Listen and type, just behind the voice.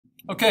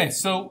Okay,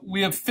 so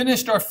we have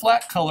finished our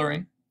flat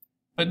coloring,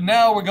 but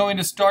now we're going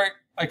to start.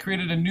 I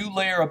created a new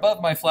layer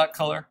above my flat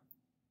color,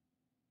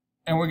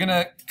 and we're going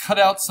to cut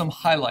out some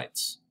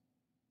highlights,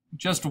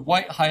 just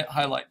white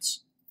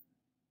highlights.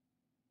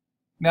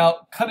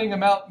 Now, cutting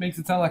them out makes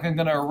it sound like I'm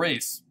going to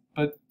erase,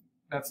 but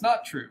that's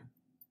not true.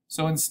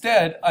 So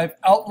instead, I've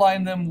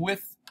outlined them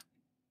with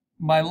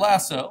my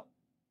lasso,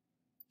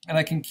 and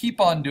I can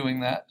keep on doing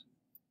that.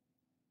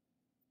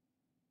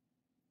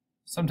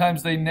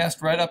 Sometimes they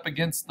nest right up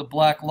against the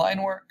black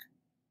line work.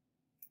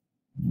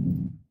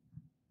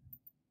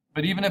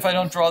 But even if I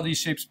don't draw these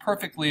shapes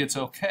perfectly, it's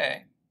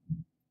okay.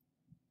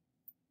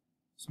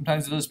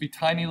 Sometimes it'll just be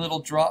tiny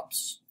little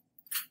drops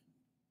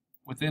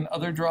within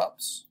other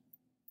drops.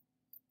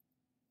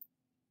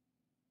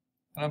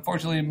 And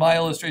unfortunately, my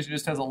illustration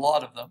just has a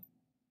lot of them.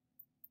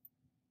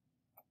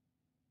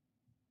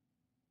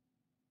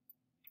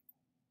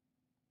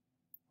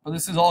 But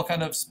this is all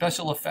kind of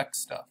special effects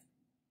stuff,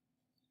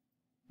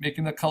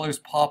 making the colors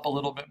pop a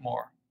little bit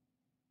more.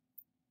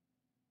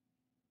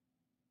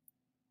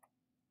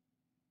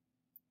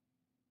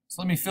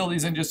 So let me fill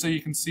these in just so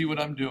you can see what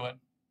I'm doing.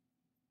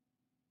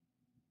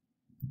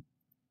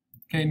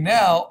 Okay,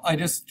 now I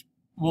just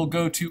will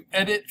go to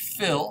Edit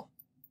Fill,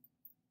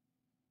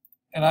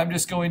 and I'm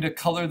just going to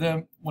color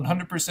them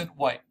 100%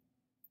 white,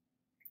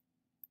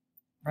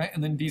 right?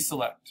 And then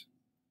deselect.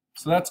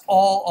 So that's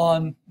all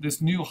on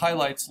this new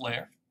highlights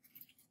layer.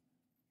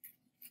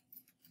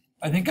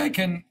 I think I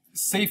can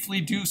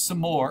safely do some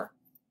more,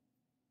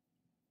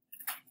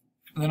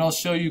 and then I'll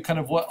show you kind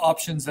of what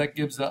options that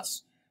gives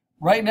us.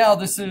 Right now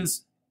this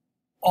is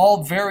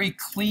all very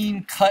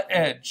clean cut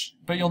edge,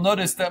 but you'll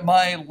notice that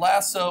my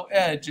lasso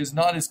edge is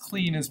not as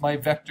clean as my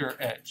vector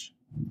edge,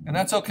 and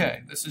that's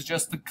okay. This is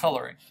just the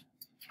coloring.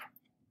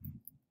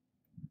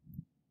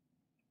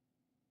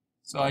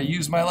 So I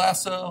use my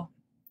lasso,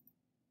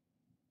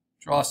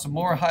 draw some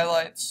more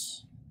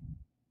highlights.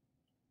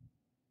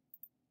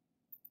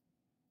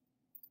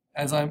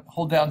 As I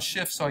hold down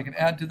Shift so I can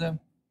add to them.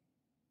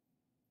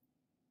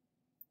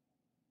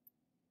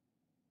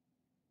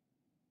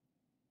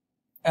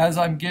 As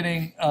I'm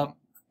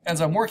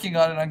working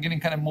on it, I'm getting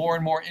kind of more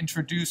and more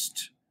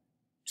introduced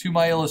to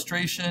my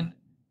illustration,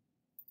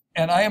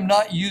 and I am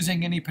not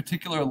using any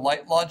particular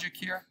light logic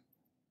here.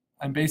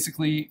 I'm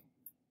basically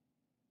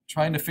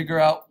trying to figure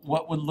out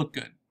what would look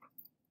good.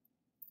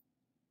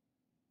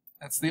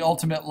 That's the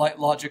ultimate light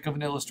logic of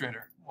an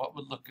illustrator, what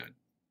would look good.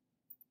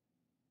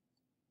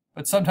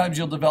 But sometimes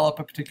you'll develop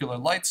a particular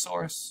light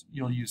source,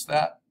 you'll use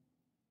that.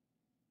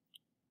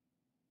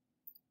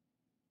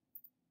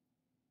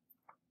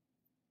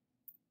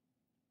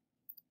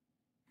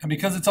 And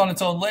because it's on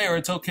its own layer,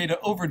 it's okay to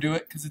overdo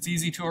it because it's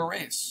easy to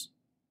erase.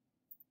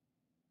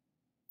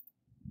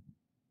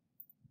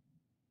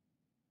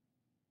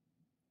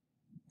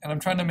 And I'm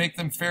trying to make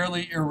them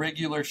fairly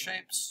irregular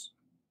shapes.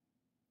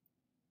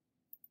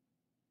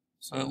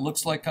 So it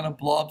looks like kind of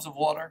blobs of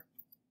water.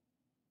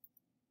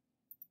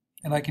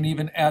 And I can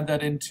even add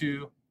that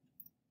into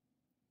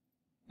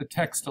the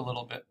text a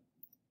little bit.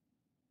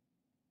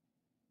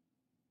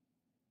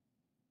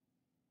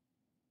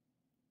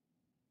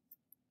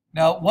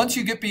 Now, once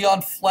you get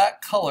beyond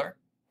flat color,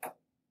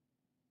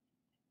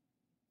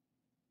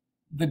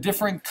 the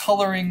different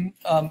coloring,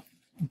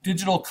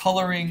 digital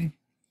coloring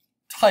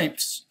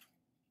types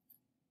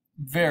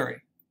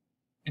vary.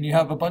 And you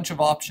have a bunch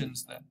of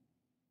options then.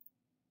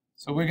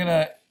 So we're going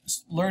to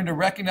learn to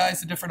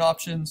recognize the different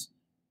options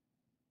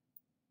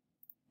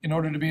in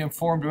order to be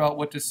informed about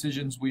what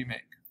decisions we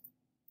make.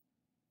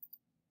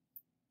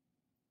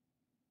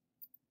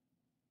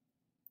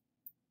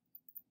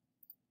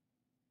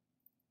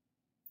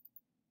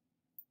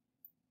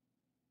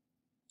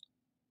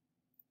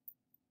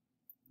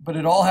 But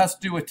it all has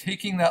to do with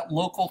taking that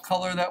local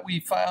color that we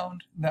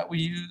found, that we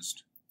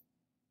used,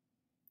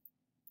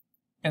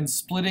 and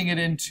splitting it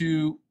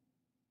into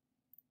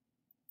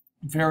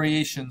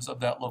variations of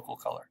that local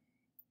color.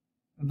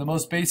 And the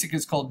most basic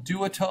is called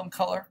duotone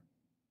color.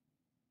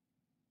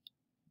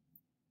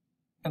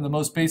 And the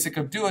most basic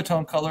of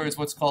duotone color is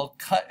what's called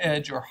cut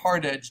edge or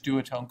hard edge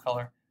duotone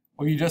color,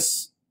 where you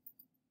just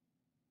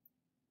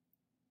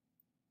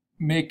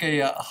make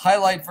a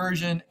highlight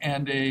version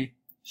and a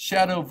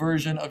shadow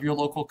version of your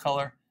local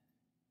color.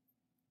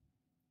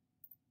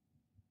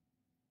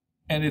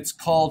 And it's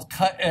called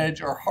cut edge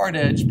or hard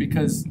edge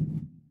because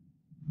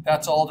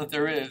that's all that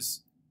there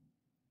is.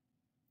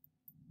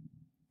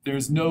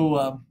 There's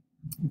no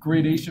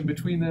gradation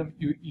between them.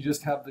 You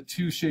just have the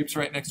two shapes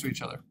right next to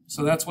each other.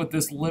 So that's what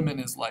this lemon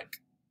is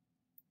like.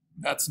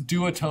 That's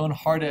duotone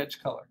hard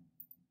edge color.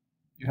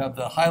 You have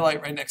the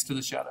highlight right next to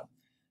the shadow.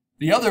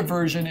 The other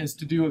version is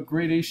to do a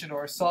gradation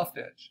or a soft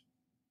edge,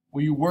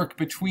 where you work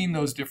between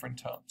those different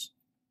tones.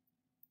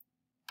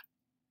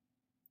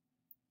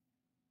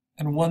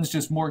 And one's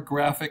just more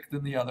graphic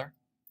than the other.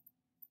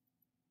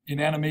 In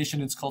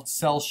animation, it's called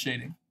cell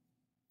shading,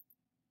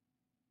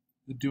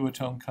 the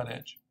duotone cut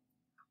edge.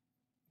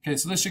 Okay,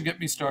 so this should get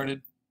me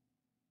started.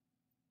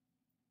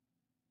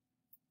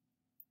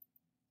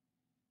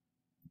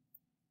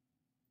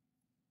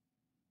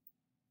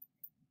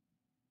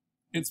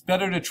 it's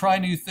better to try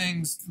new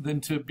things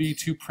than to be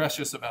too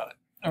precious about it.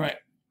 All right,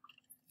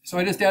 so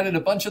I just added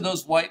a bunch of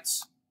those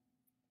whites.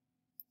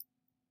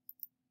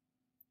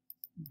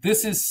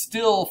 This is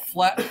still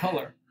flat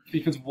color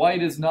because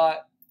white is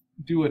not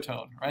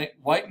duotone, right?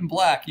 White and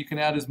black you can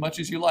add as much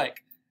as you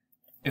like.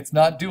 It's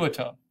not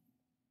duotone.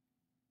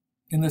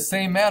 In the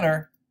same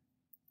manner,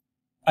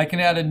 I can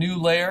add a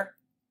new layer,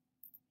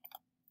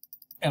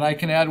 and I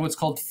can add what's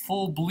called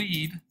full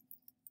bleed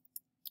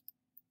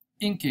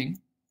inking.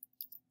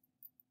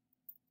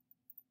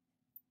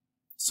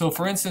 So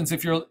for instance,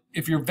 if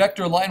your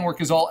vector line work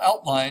is all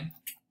outline,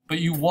 but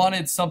you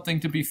wanted something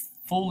to be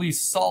fully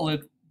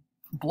solid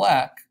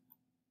black,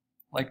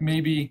 like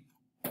maybe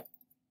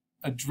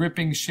a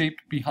dripping shape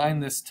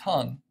behind this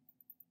tongue,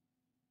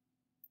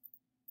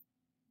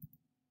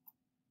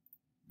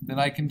 then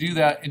I can do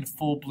that in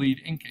full bleed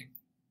inking.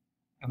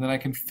 And then I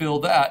can fill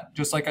that,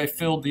 just like I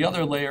filled the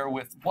other layer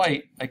with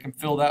white, I can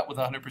fill that with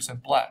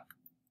 100% black.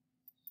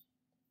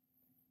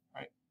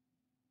 Right?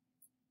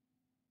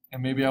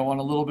 And maybe I want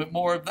a little bit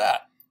more of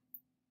that.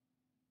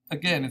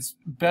 Again, it's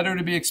better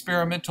to be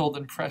experimental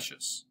than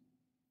precious.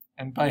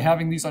 And by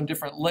having these on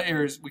different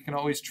layers, we can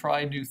always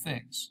try new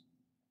things.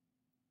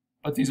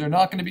 But these are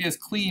not going to be as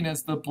clean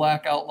as the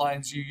black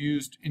outlines you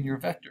used in your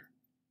vector.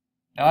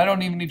 Now, I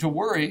don't even need to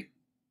worry.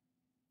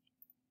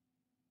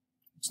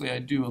 Actually, I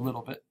do a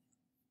little bit.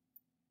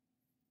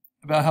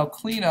 About how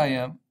clean I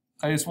am.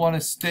 I just want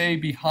to stay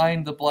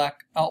behind the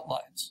black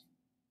outlines.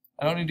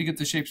 I don't need to get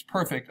the shapes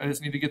perfect. I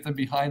just need to get them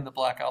behind the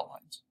black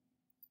outlines.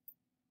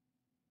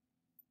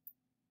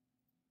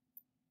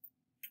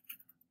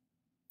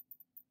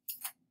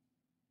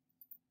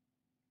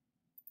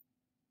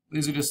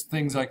 These are just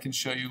things I can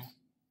show you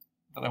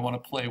that I want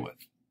to play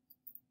with.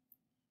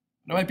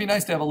 It might be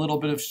nice to have a little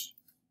bit of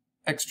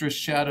extra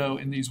shadow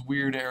in these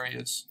weird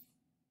areas.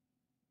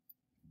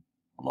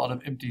 A lot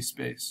of empty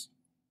space.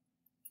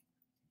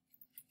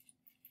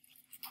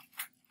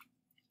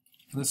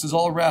 This is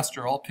all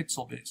raster, all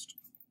pixel based.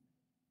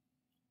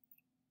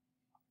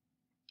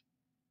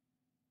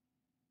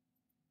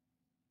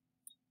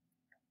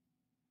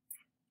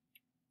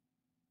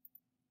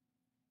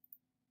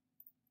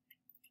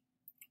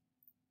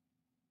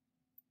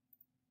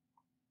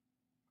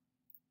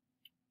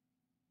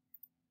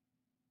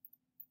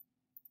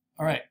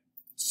 All right,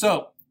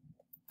 so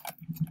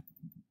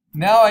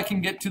now I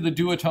can get to the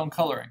duotone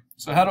coloring.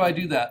 So how do I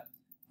do that?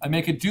 I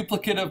make a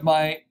duplicate of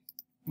my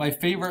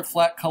favorite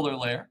flat color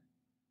layer.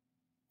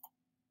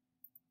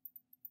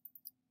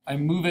 I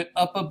move it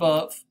up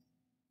above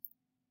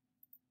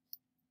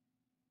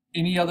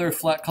any other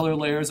flat color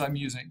layers I'm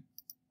using.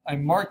 I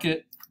mark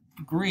it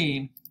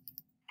green,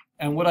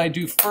 and what I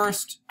do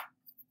first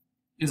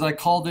is I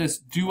call this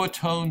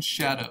duotone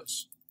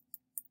shadows.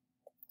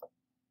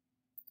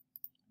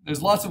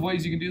 There's lots of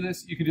ways you can do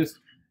this. You could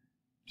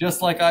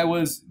just like I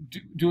was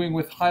doing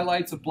with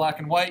highlights of black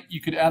and white, you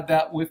could add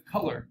that with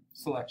color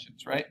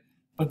selections, right?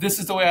 But this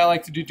is the way I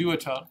like to do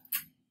duotone.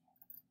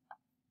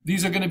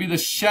 These are going to be the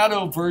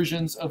shadow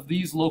versions of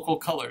these local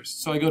colors.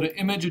 So I go to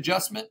Image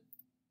Adjustment,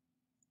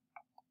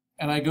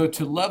 and I go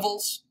to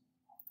Levels,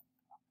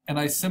 and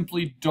I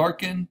simply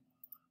darken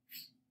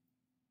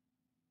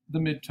the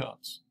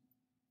midtones.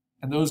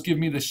 And those give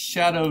me the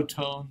shadow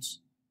tones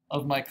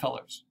of my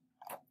colors,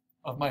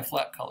 of my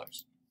flat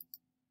colors.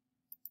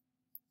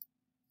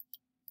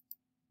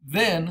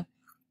 Then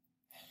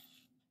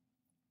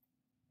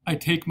I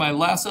take my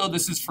lasso,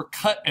 this is for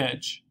cut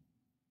edge,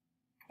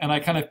 and I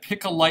kind of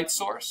pick a light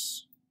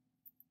source.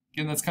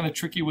 Again, that's kind of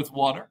tricky with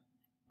water,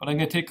 but I'm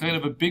going to take kind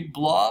of a big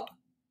blob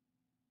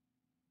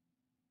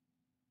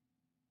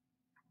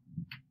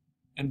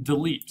and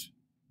delete.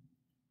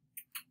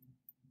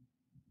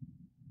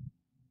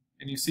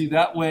 And you see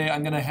that way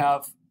I'm going to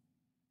have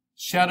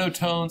shadow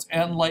tones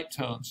and light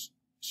tones,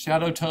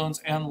 shadow tones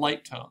and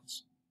light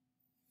tones,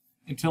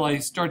 until I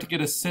start to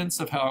get a sense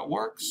of how it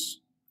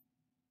works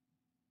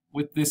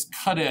with this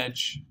cut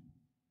edge.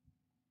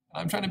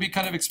 I'm trying to be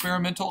kind of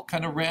experimental,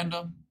 kind of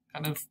random,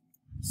 kind of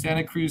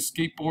Santa Cruz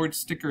skateboard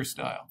sticker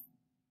style.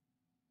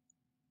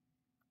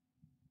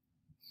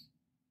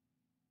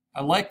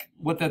 I like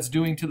what that's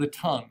doing to the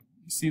tongue.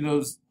 You see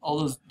all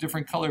those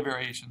different color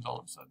variations all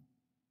of a sudden.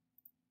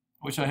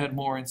 I wish I had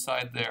more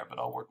inside there, but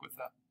I'll work with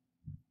that.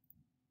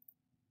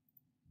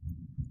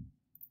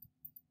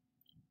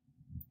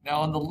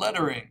 Now on the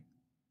lettering,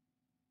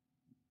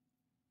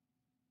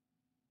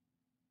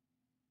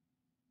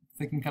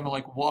 thinking kind of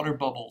like water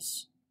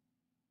bubbles.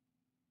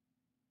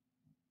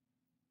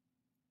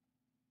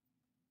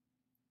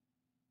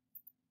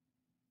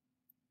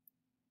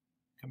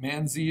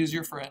 Command Z is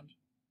your friend.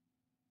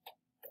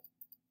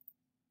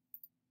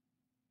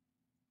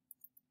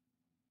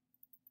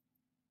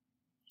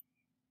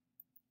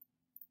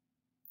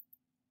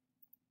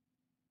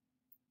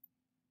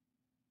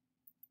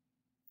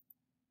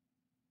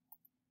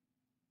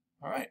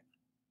 All right.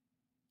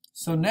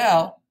 So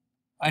now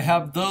I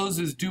have those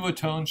as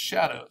duotone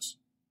shadows.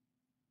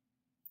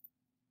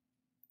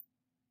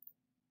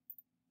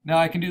 Now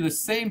I can do the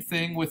same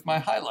thing with my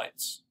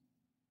highlights.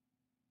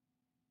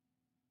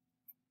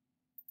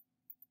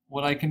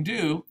 what I can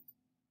do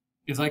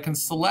is I can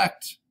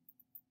select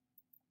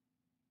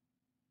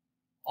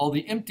all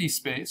the empty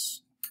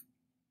space,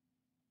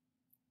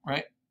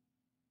 right?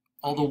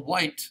 All the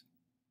white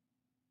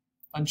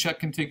unchecked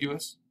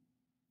contiguous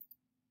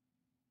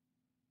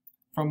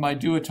from my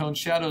Duotone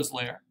shadows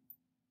layer,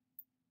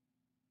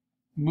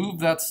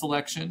 move that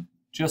selection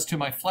just to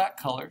my flat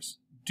colors,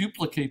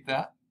 duplicate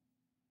that.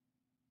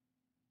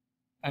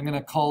 I'm going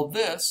to call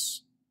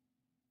this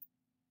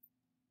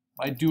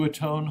my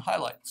Duotone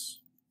highlights.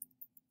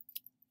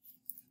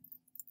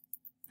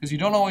 Because you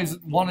don't always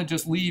want to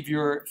just leave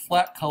your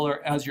flat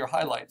color as your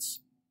highlights.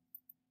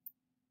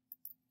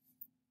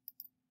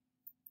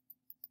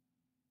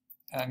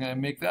 And I'm going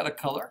to make that a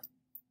color,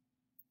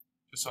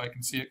 just so I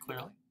can see it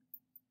clearly.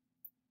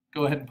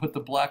 Go ahead and put the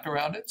black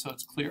around it so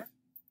it's clear.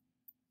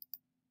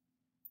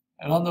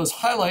 And on those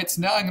highlights,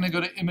 now I'm going to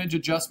go to image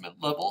adjustment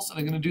levels, and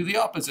I'm going to do the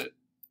opposite.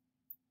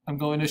 I'm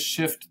going to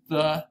shift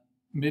the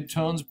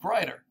midtones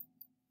brighter.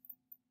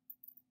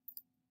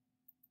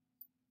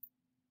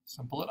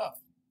 Simple enough.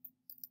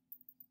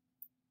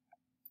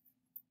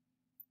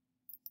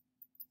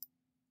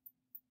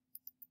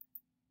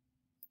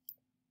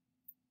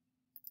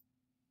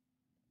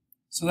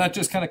 So that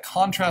just kind of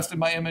contrasted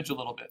my image a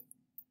little bit.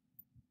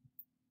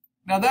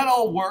 Now that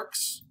all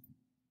works,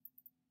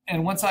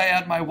 and once I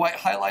add my white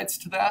highlights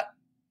to that,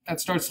 that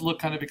starts to look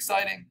kind of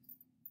exciting.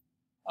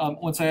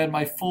 Once I add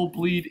my full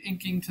bleed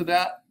inking to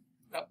that,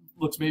 that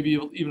looks maybe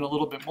even a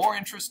little bit more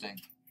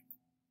interesting.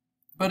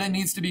 But it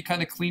needs to be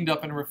kind of cleaned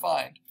up and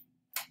refined.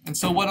 And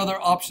so what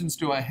other options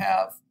do I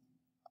have?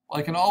 Well,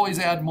 I can always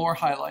add more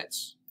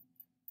highlights.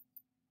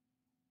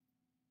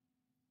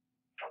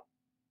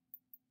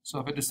 So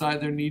if I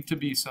decide there need to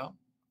be some.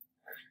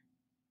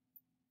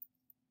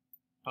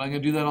 But I'm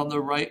going to do that on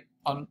the right,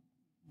 on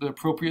the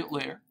appropriate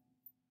layer.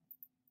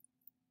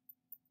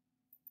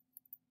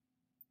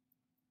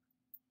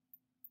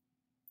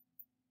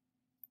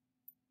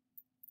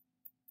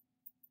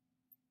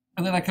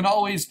 And then I can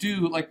always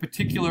do like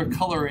particular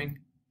coloring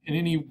in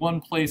any one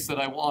place that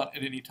I want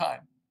at any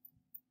time.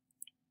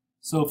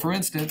 So for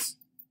instance,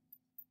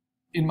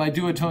 in my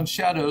Duotone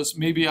shadows,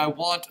 maybe I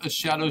want a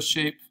shadow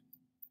shape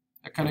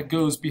that kind of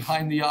goes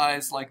behind the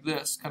eyes like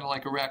this, kind of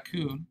like a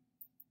raccoon.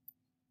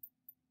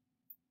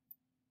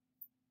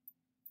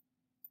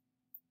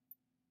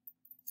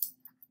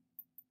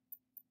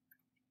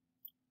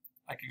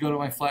 I could go to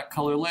my flat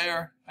color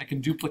layer. I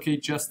can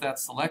duplicate just that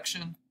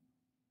selection.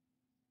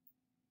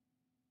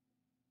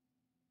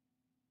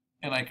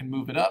 And I can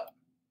move it up.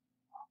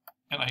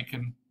 And I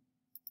can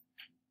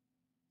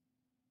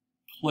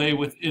play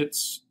with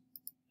its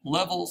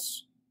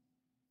levels,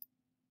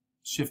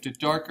 shift it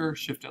darker,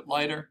 shift it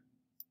lighter,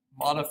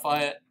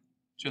 modify it,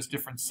 just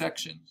different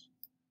sections.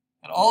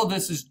 And all of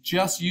this is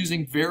just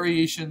using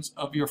variations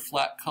of your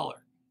flat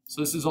color.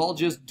 So this is all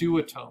just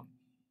Duotone.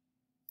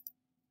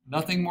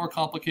 Nothing more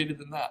complicated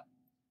than that.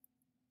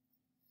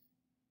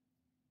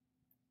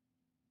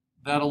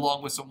 That,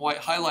 along with some white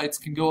highlights,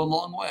 can go a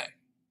long way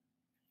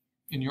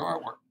in your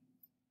artwork.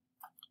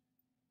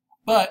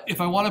 But if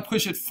I want to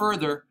push it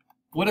further,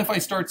 what if I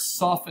start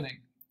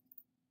softening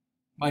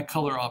my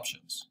color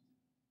options?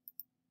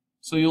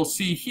 So you'll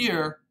see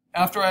here,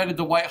 after I added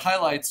the white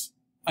highlights,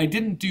 I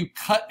didn't do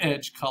cut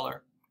edge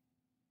color.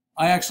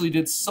 I actually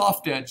did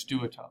soft edge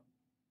Duotone.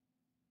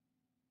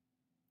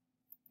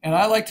 And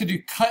I like to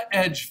do cut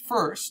edge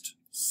first,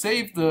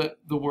 save the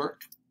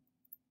work,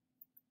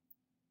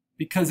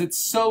 because it's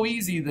so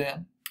easy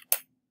then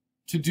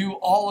to do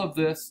all of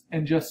this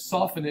and just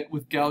soften it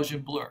with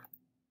Gaussian blur.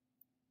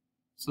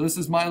 So this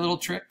is my little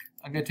trick.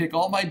 I'm going to take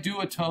all my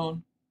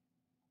Duotone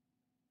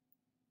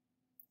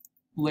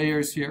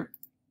layers here.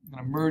 I'm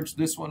going to merge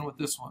this one with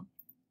this one.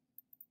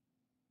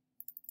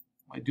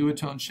 My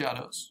Duotone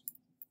shadows.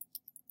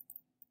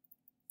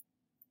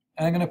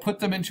 And I'm going to put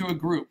them into a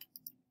group.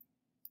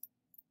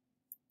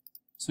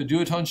 So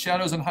Duotone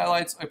shadows and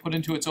highlights I put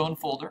into its own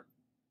folder.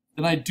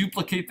 Then I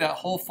duplicate that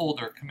whole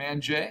folder,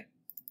 Command J.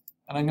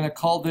 And I'm going to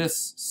call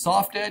this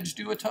Soft Edge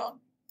Duotone,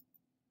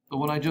 the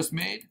one I just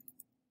made.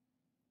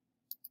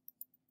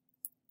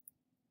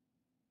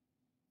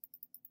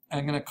 And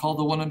I'm going to call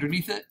the one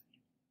underneath it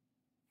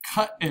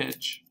Cut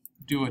Edge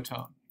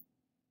Duotone,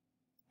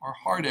 or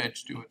Hard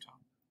Edge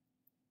Duotone,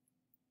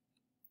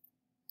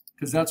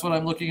 because that's what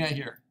I'm looking at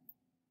here.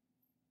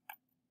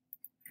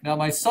 Now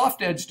my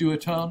Soft Edge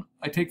Duotone,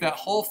 I take that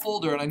whole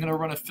folder and I'm going to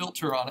run a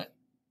filter on it.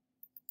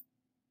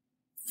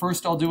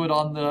 First I'll do it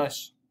on the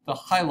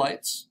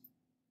highlights.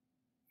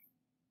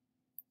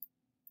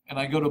 And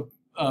I go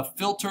to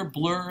Filter,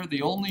 Blur,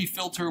 the only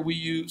filter we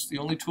use, the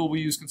only tool we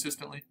use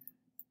consistently.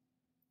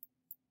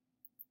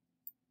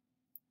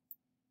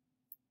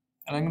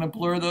 And I'm going to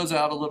blur those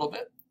out a little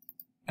bit.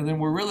 And then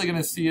we're really going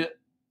to see it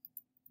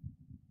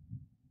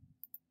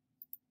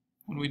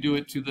when we do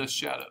it to the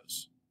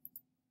shadows.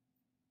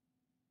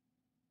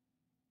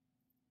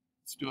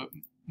 Let's do it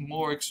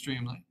more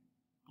extremely.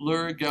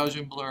 Blur,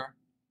 Gaussian blur.